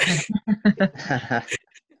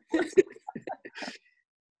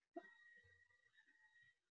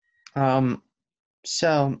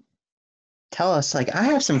 So tell us, like, I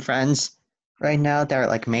have some friends right now that are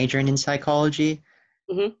like majoring in psychology,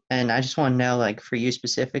 and I just want to know, like, for you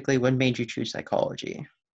specifically, what made you choose psychology?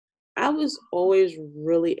 I was always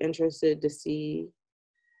really interested to see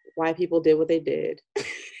why people did what they did,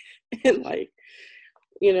 and why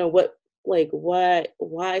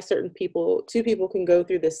certain two people can go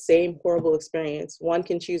through the same horrible experience. One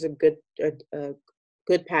can choose a good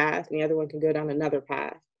path, and the other one can go down another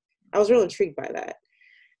path. I was really intrigued by that.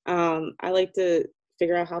 I like to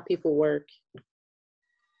figure out how people work.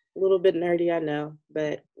 A little bit nerdy, I know,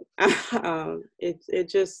 but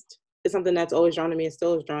it's something that's always drawn to me. It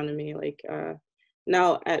still is drawn to me. Like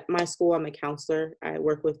now at my school, I'm a counselor. I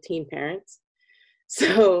work with teen parents,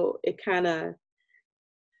 so it kind of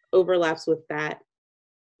overlaps with that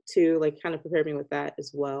too. Like kind of prepared me with that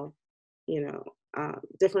as well.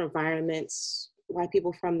 Different environments, why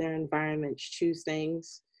people from their environments choose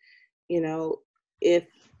things. If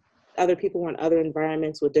other people were in other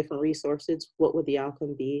environments with different resources, what would the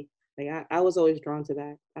outcome be? Like I was always drawn to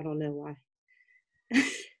that. I don't know why.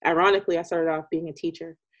 Ironically, I started off being a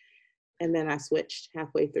teacher, and then I switched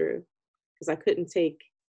halfway through because I couldn't take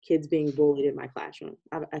kids being bullied in my classroom.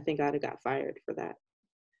 I think I'd have got fired for that.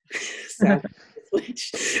 So I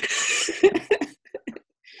switched.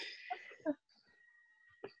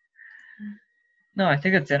 No, I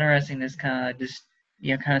think it's interesting. This kind of just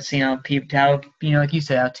kind of seeing how like you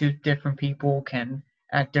said, how two different people can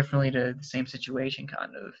act differently to the same situation,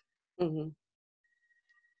 kind of. Mm-hmm.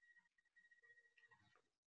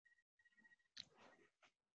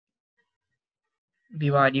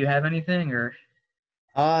 BY, do you have anything or?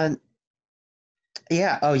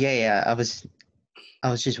 Yeah. Oh, yeah. I was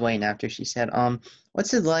just waiting after she said.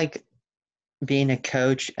 What's it like being a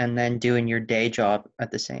coach and then doing your day job at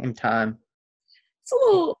the same time? It's a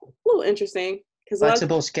little interesting because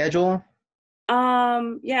flexible schedule.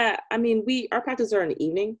 Yeah. I mean, our practices are in the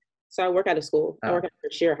evening, so I work at a school. I work at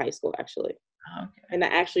Brashear High School actually, and I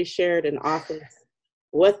actually shared an office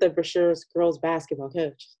with the Brashear girls basketball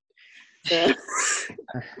coach. So,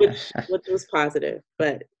 which was positive,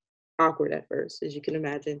 but awkward at first, as you can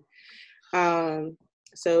imagine.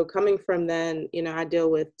 So coming from then, I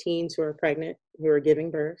deal with teens who are pregnant, who are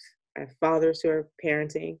giving birth. I have fathers who are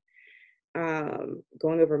parenting,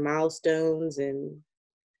 going over milestones and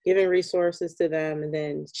giving resources to them, and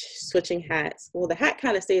then switching hats. Well, the hat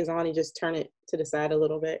kind of stays on. You just turn it to the side a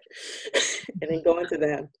little bit and then go into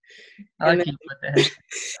them. I And like then, you with that.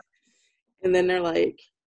 and then they're like,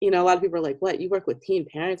 a lot of people are like, what, you work with teen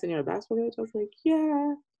parents and you're a basketball coach? I was like,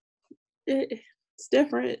 yeah, it's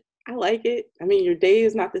different. I like it. I mean, your day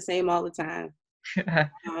is not the same all the time.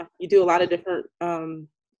 You do a lot of different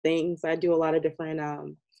things. I do a lot of different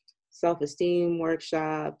self-esteem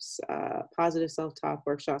workshops, positive self-talk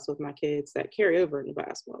workshops with my kids that carry over into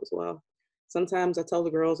basketball as well. Sometimes I tell the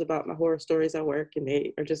girls about my horror stories at work and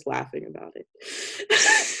they are just laughing about it.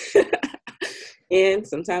 And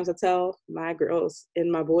sometimes I tell my girls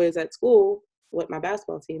and my boys at school what my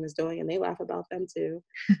basketball team is doing and they laugh about them too.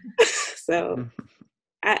 So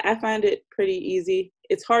I find it pretty easy.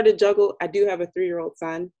 It's hard to juggle. I do have a 3-year-old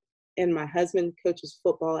son and my husband coaches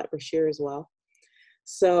football at Brashear as well.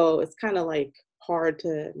 So it's kind of like hard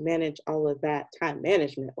to manage all of that time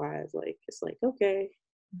management wise. Like, it's like, okay,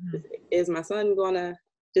 is my son gonna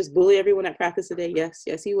just bully everyone at practice today? Yes,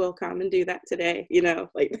 he will come and do that today,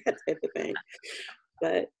 like that type of thing.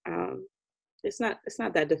 But it's not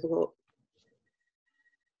that difficult.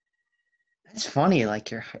 That's funny. Like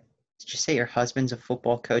did you say your husband's a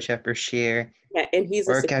football coach at Brashear? Yeah, and he's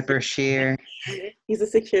at Brashear. He's a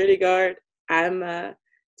security guard. I'm a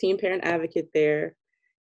teen parent advocate there,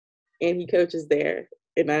 and he coaches there,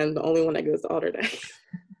 and I'm the only one that goes to Alderdice.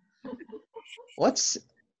 What's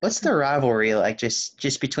the rivalry like?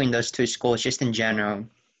 Just between those two schools, just in general.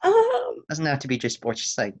 Doesn't have to be just sports.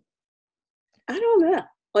 Just like, I don't know.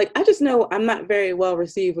 Like, I just know I'm not very well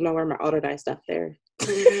received when I wear my Alderdice stuff there.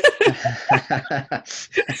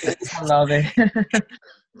 I love it.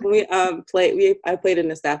 We I played in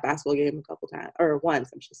the staff basketball game a couple times, or once,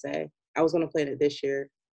 I should say. I was going to play in it this year.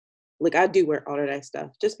 Like, I do wear Alderdice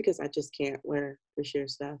stuff just because I just can't wear Brashear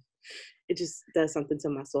stuff. It just does something to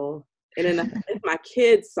my soul. And then if my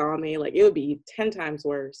kids saw me, like, it would be 10 times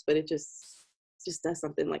worse. But it just does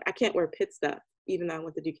something. Like, I can't wear Pitt stuff, even though I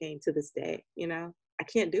went to Duquesne to this day. I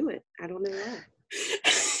can't do it. I don't know why.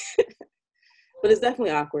 But it's definitely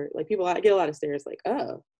awkward. Like, I get a lot of stares. Like, oh,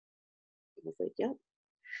 I was like, yep.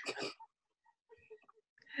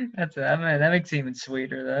 That makes it even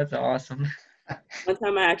sweeter. That's awesome. One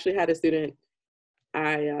time I actually had a student,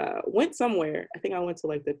 I went somewhere. I think I went to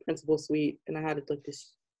like the principal suite and I had like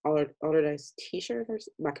this Alderdice t-shirt or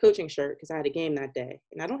my coaching shirt because I had a game that day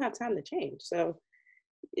and I don't have time to change. So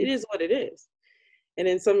it is what it is. And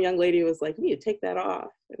then some young lady was like, you need to take that off.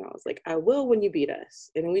 And I was like, I will when you beat us.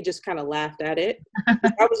 And then we just kind of laughed at it.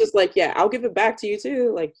 I was just like, yeah, I'll give it back to you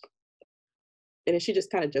too. Like, and then she just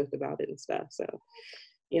kind of joked about it and stuff. So,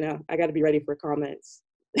 I got to be ready for comments.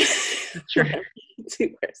 Sure.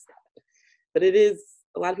 But it is,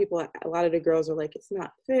 a lot of the girls are like, it's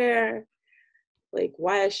not fair. Like,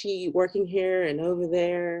 why is she working here and over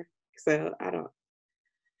there? So I'm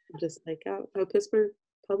just like, oh, Pittsburgh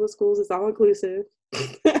public schools is all inclusive.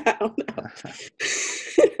 I don't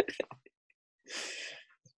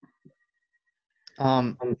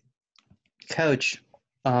know. Coach,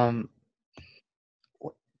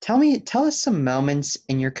 tell us some moments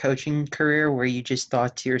in your coaching career where you just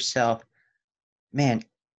thought to yourself, man,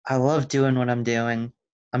 I love doing what I'm doing.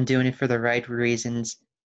 I'm doing it for the right reasons.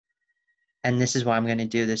 And this is why I'm going to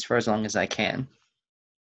do this for as long as I can.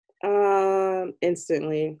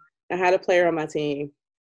 Instantly. I had a player on my team.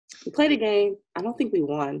 We played a game. I don't think we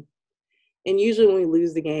won. And usually when we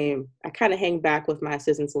lose the game, I kind of hang back with my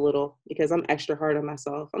assistants a little because I'm extra hard on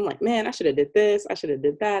myself. I'm like, man, I should have did this. I should have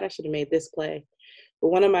did that. I should have made this play. But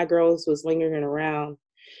one of my girls was lingering around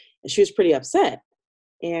and she was pretty upset.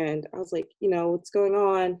 And I was like, what's going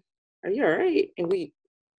on? Are you all right?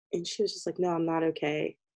 And she was just like, no, I'm not okay.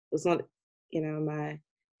 It was not, my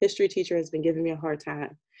history teacher has been giving me a hard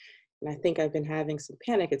time. And I think I've been having some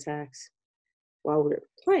panic attacks while we're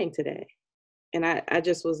playing today. And I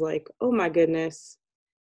just was like, oh my goodness,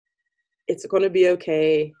 it's going to be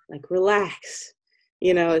okay. Like, relax.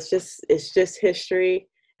 It's just history.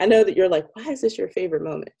 I know that you're like, why is this your favorite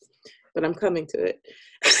moment? But I'm coming to it.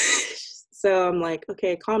 So I'm like,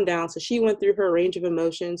 okay, calm down. So she went through her range of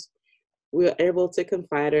emotions. We were able to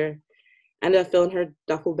confide her. I ended up filling her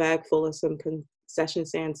duffel bag full of some concession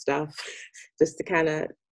stand stuff just to kind of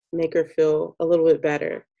make her feel a little bit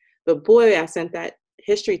better. But boy, I sent that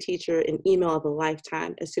history teacher an email of a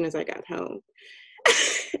lifetime as soon as I got home.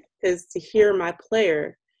 Because to hear my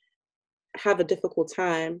player have a difficult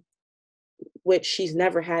time, which she's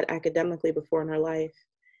never had academically before in her life,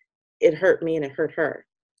 it hurt me and it hurt her.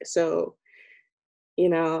 So,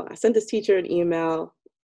 I sent this teacher an email.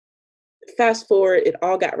 Fast forward, it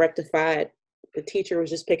all got rectified the teacher was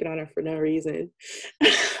just picking on her for no reason.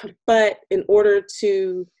 But in order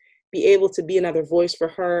to be able to be another voice for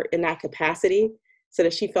her in that capacity, so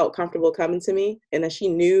that she felt comfortable coming to me and that she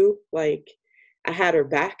knew like I had her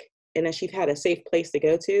back and that she had a safe place to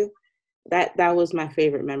go to, that was my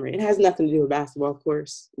favorite memory. It has nothing to do with basketball, of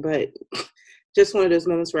course, but just one of those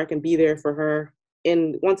moments where I can be there for her.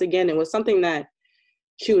 And once again, it was something that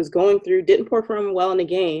she was going through, didn't perform well in the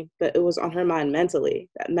game, but it was on her mind mentally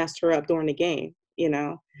that messed her up during the game, you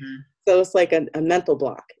know? Mhm. So it's like a mental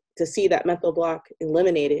block. To see that mental block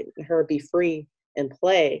eliminated and her be free and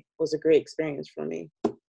play was a great experience for me.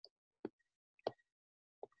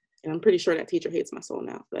 And I'm pretty sure that teacher hates my soul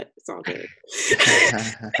now, but it's all good.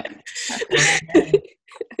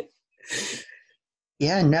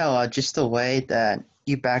 Yeah, no, just the way that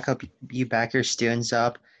you back your students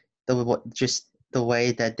up, just the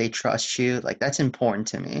way that they trust you, like that's important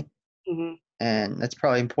to me. Hmm. And that's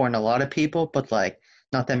probably important to a lot of people, but like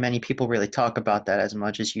not that many people really talk about that as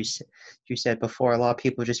much as you said before. A lot of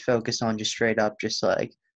people just focus on just straight up just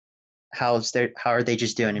like how are they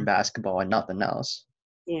just doing in basketball and nothing else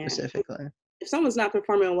Yeah. specifically. If someone's not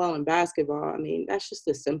performing well in basketball, I mean, that's just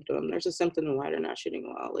a symptom. There's a symptom of why they're not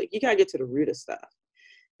shooting well. Like, you got to get to the root of stuff.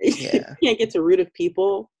 If Yeah. you can't get to the root of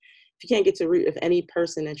people, if you can't get to the root of any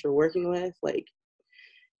person that you're working with, like,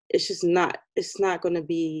 it's not going to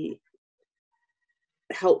be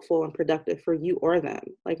helpful and productive for you or them.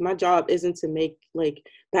 Like, my job isn't to make like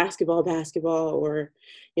basketball or,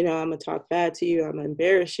 I'm gonna talk bad to you, I'm gonna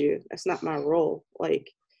embarrass you. That's not my role.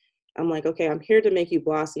 Like, I'm like, okay, I'm here to make you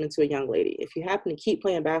blossom into a young lady. If you happen to keep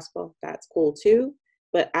playing basketball, that's cool too.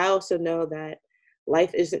 But I also know that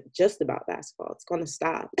life isn't just about basketball. It's going to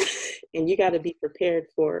stop. And you got to be prepared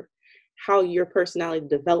for how your personality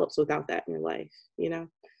develops without that in your life,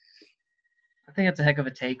 I think it's a heck of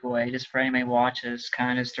a takeaway just for anybody who watches,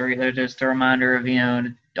 kind of just a reminder of,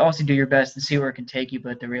 to also do your best and see where it can take you,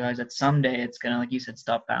 but to realize that someday it's going to, like you said,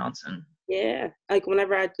 stop bouncing. Yeah. Like,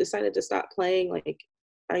 whenever I decided to stop playing, like,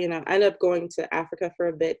 I ended up going to Africa for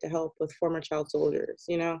a bit to help with former child soldiers,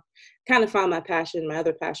 kind of found my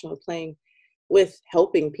other passion with playing, with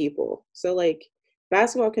helping people. So like,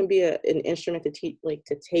 basketball can be an instrument to teach, like,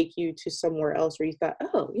 to take you to somewhere else where you thought,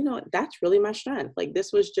 oh, that's really my strength. Like,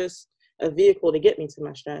 this was just a vehicle to get me to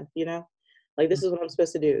my strength, like, this is what I'm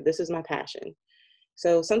supposed to do. This is my passion.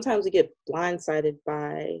 So sometimes we get blindsided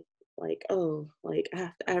by like, oh, like I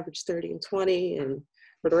have to average 30 and 20 and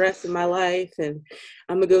for the rest of my life, and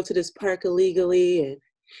I'm gonna go to this park illegally, and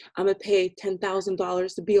I'm gonna pay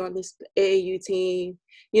 $10,000 to be on this AAU team.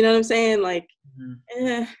 You know what I'm saying? Like,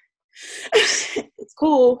 Mm-hmm. it's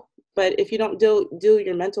cool, but if you don't do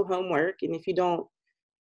your mental homework, and if you don't,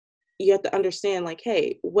 you have to understand, like,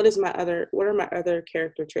 hey, what are my other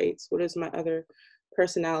character traits? What is my other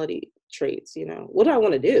personality traits? What do I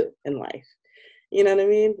want to do in life? You know what I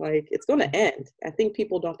mean? Like, it's going to end. I think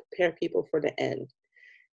people don't prepare people for the end,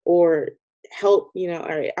 or help, all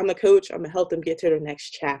right, I'm a coach, I'm gonna help them get to their next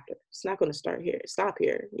chapter. It's not going to stop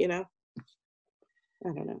here. I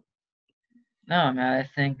don't know. No, man, I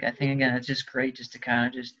think again, it's just great just to kind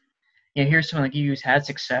of just, hear someone like you who's had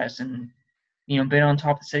success and, been on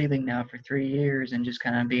top of the city league now for 3 years and just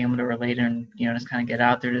kind of being able to relate and, just kind of get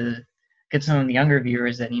out there to get some of the younger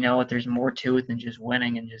viewers that, what, there's more to it than just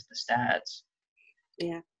winning and just the stats.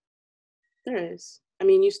 Yeah, there is. I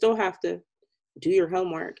mean, you still have to do your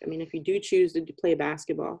homework. I mean, if you do choose to play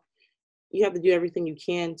basketball, you have to do everything you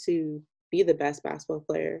can to be the best basketball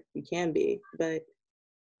player you can be. But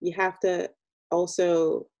you have to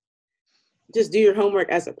also just do your homework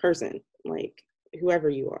as a person, like, whoever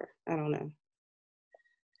you are. I don't know.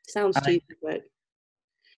 Sounds I cheesy, but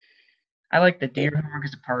I like the do your homework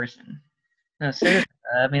as a person. No, seriously.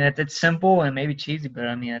 I mean, it's simple and maybe cheesy, but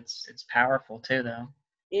I mean, it's powerful too, though.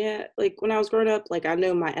 yeah, like, when I was growing up, like, I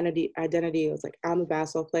know my identity was like, I'm a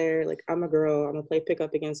basketball player, like, I'm a girl, I'm gonna play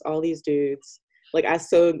pickup against all these dudes. Like, I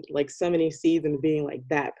sowed like so many seeds into being like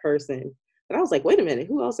that person. But I was like, wait a minute,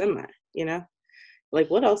 who else am I? Like,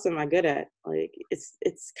 what else am I good at? Like,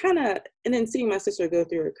 it's kind of, and then seeing my sister go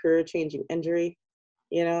through a career changing injury,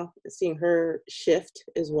 seeing her shift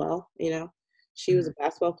as well, she was a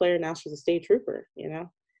basketball player, now she's a state trooper,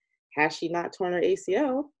 has she not torn her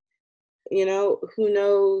ACL, who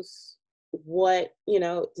knows what,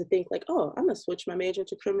 to think like, oh, I'm gonna switch my major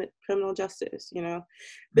to criminal justice,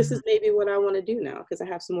 this is maybe what I want to do now because I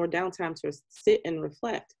have some more downtime to sit and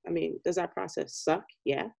reflect. I mean, does that process suck?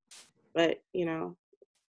 Yeah, but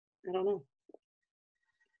I don't know.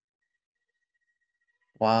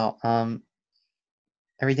 Wow.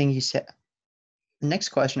 Everything you said. The next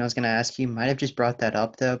question I was gonna ask you might have just brought that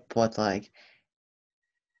up though, but like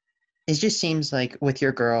it just seems like with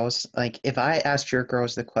your girls, like if I asked your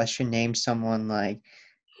girls the question, name someone like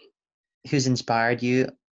who's inspired you,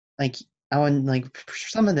 like I would like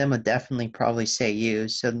some of them would definitely probably say you.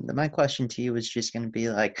 So my question to you was just going to be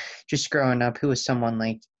like, just growing up, who was someone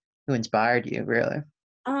like who inspired you, really?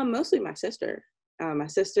 Mostly my sister. My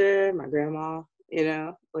sister, my grandma,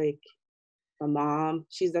 like my mom.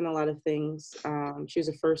 She's done a lot of things. She was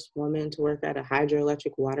the first woman to work at a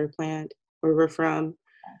hydroelectric water plant where we're from.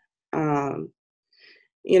 Um,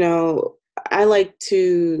 you know, I like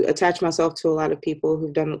to attach myself to a lot of people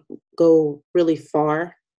who've go really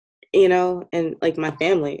far, and like my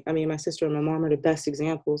family. I mean, my sister and my mom are the best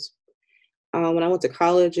examples. When I went to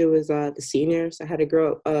college, it was the seniors. I had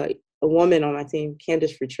a woman on my team,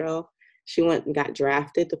 Candace Futrell. She went and got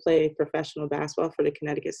drafted to play professional basketball for the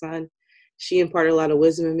Connecticut Sun. She imparted a lot of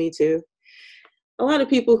wisdom in me too. A lot of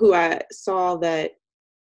people who I saw that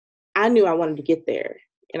I knew I wanted to get there,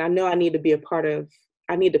 and I know I need to be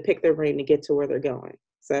I need to pick their brain to get to where they're going.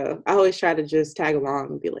 So I always try to just tag along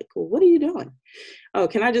and be like, well, what are you doing? Oh,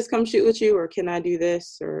 can I just come shoot with you? Or can I do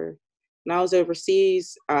this? Or when I was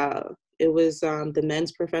overseas, it was the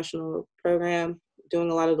men's professional program,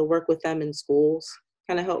 doing a lot of the work with them in schools,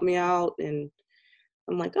 kind of helped me out. And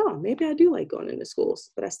I'm like, oh, maybe I do like going into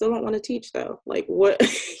schools, but I still don't want to teach though. Like what,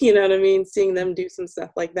 you know what I mean? Seeing them do some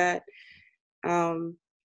stuff like that.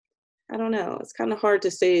 I don't know. It's kind of hard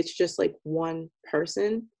to say it's just like one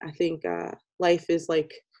person. I think life is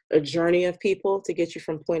like a journey of people to get you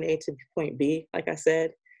from point A to point B. Like I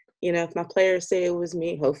said, if my players say it was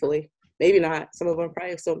me, hopefully, maybe not. Some of them are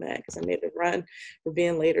probably so mad because I made them run for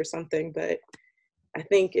being late or something. But I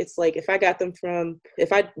think it's like if I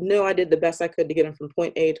know I did the best I could to get them from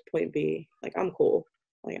point A to point B, like I'm cool.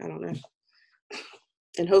 Like, I don't know.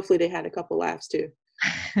 And hopefully they had a couple laughs too.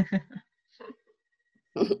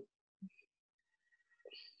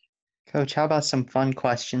 Coach, how about some fun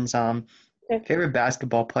questions? Okay. Favorite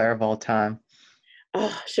basketball player of all time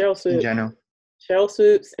Oh, Cheryl in Swoops. general? Cheryl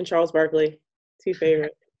Swoops and Charles Barkley. Two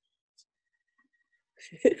favorite.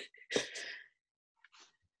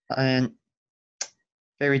 And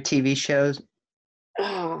favorite TV shows?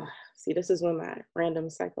 Oh, see, this is when my random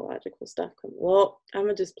psychological stuff comes. Well, I'm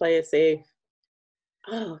going to just play it safe.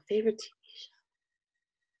 Oh, favorite TV show.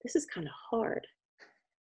 This is kind of hard.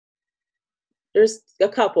 There's a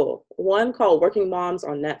couple. One called Working Moms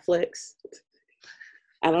on Netflix.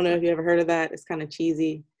 I don't know if you ever heard of that. It's kind of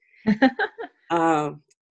cheesy. The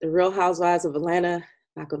Real Housewives of Atlanta.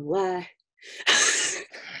 Not going to lie.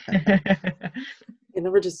 And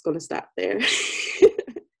then we're just going to stop there.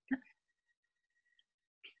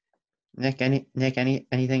 Nick,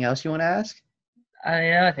 anything else you want to ask?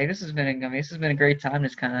 Yeah, I think this has been a great time,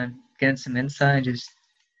 just kind of getting some insight, just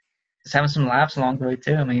having some laughs along the way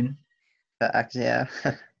too. I mean, Yeah.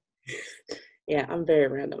 Yeah, I'm very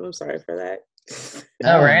random. I'm sorry for that.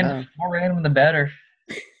 No. More random the better.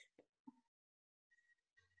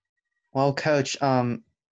 Well, Coach,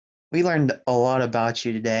 we learned a lot about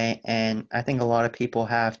you today, and I think a lot of people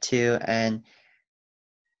have too. And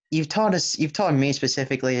you've taught me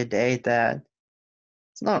specifically today that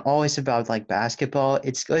it's not always about like basketball.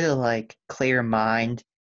 It's good to like clear your mind,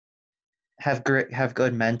 have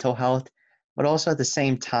good mental health, but also at the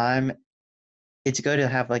same time, it's good to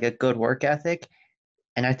have like a good work ethic.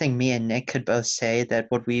 And I think me and Nick could both say that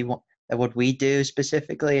what we do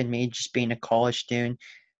specifically, and me just being a college student,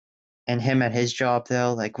 and him at his job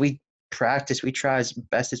though, like we try as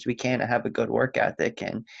best as we can to have a good work ethic,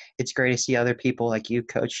 and it's great to see other people like you,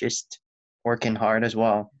 Coach, just working hard as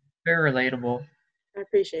well. Very relatable. I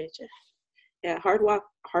appreciate you. Yeah, hard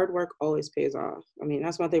work always pays off. I mean,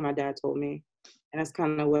 that's one thing my dad told me, and that's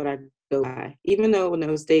kind of what I go by. Even though when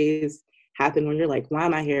those days happen when you're like, why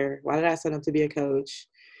am I here? Why did I sign up to be a coach?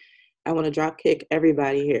 I want to drop kick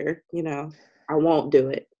everybody here. I won't do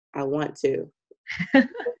it. I want to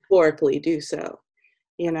metaphorically do so.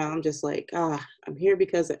 I'm just like, I'm here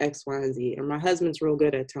because of X, Y, and Z. And my husband's real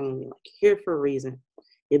good at telling me, like, you're here for a reason.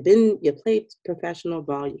 You played professional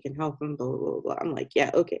ball, you can help them, blah, blah, blah, blah. I'm like, yeah,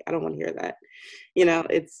 okay, I don't want to hear that.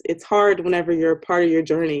 It's hard whenever you're part of your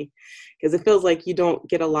journey because it feels like you don't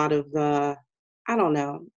get a lot of, I don't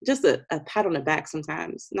know, just a pat on the back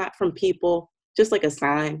sometimes, not from people, just like a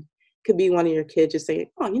sign. Could be one of your kids just saying,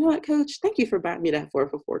 oh, you know what, Coach, thank you for buying me that 4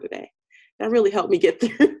 for 4 today. That really helped me get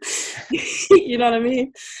through. You know what I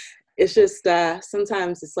mean? It's just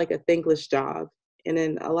sometimes it's like a thankless job. And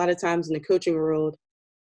then a lot of times in the coaching world,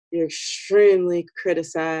 you're extremely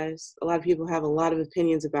criticized. A lot of people have a lot of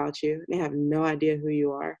opinions about you. They have no idea who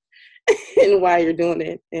you are and why you're doing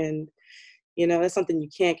it. And, that's something you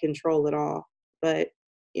can't control at all. But,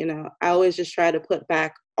 I always just try to put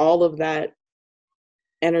back all of that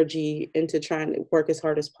energy into trying to work as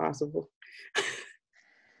hard as possible.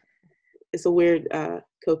 It's a weird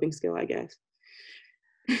coping skill, I guess.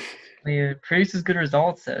 I mean, it produces good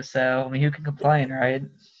results, though. So, I mean, who can complain, right?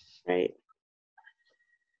 Right.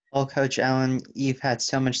 Well, Coach Allen, you've had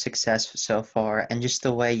so much success so far, and just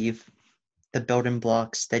the building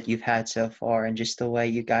blocks that you've had so far, and just the way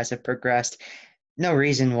you guys have progressed. No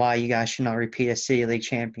reason why you guys should not repeat as City League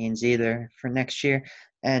champions either for next year.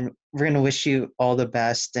 And we're going to wish you all the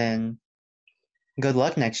best and good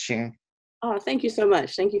luck next year. Oh, thank you so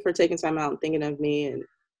much. Thank you for taking time out and thinking of me and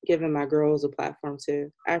giving my girls a platform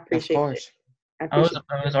too. I Of appreciate it. course. I Oh, appreciate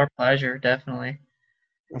it was our pleasure, definitely.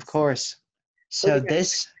 Of course. Hope So you guys-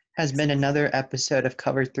 this has been another episode of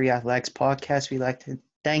Cover 3 Athletics podcast. We'd like to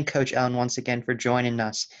thank Coach Allen once again for joining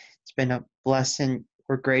us. It's been a blessing.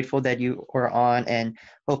 We're grateful that you were on and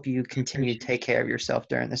hope you continue to take care of yourself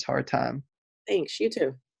during this hard time. Thanks. You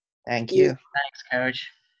too. Thank you. Thanks,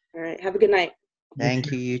 Coach. All right. Have a good night.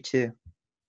 Thank you, you too.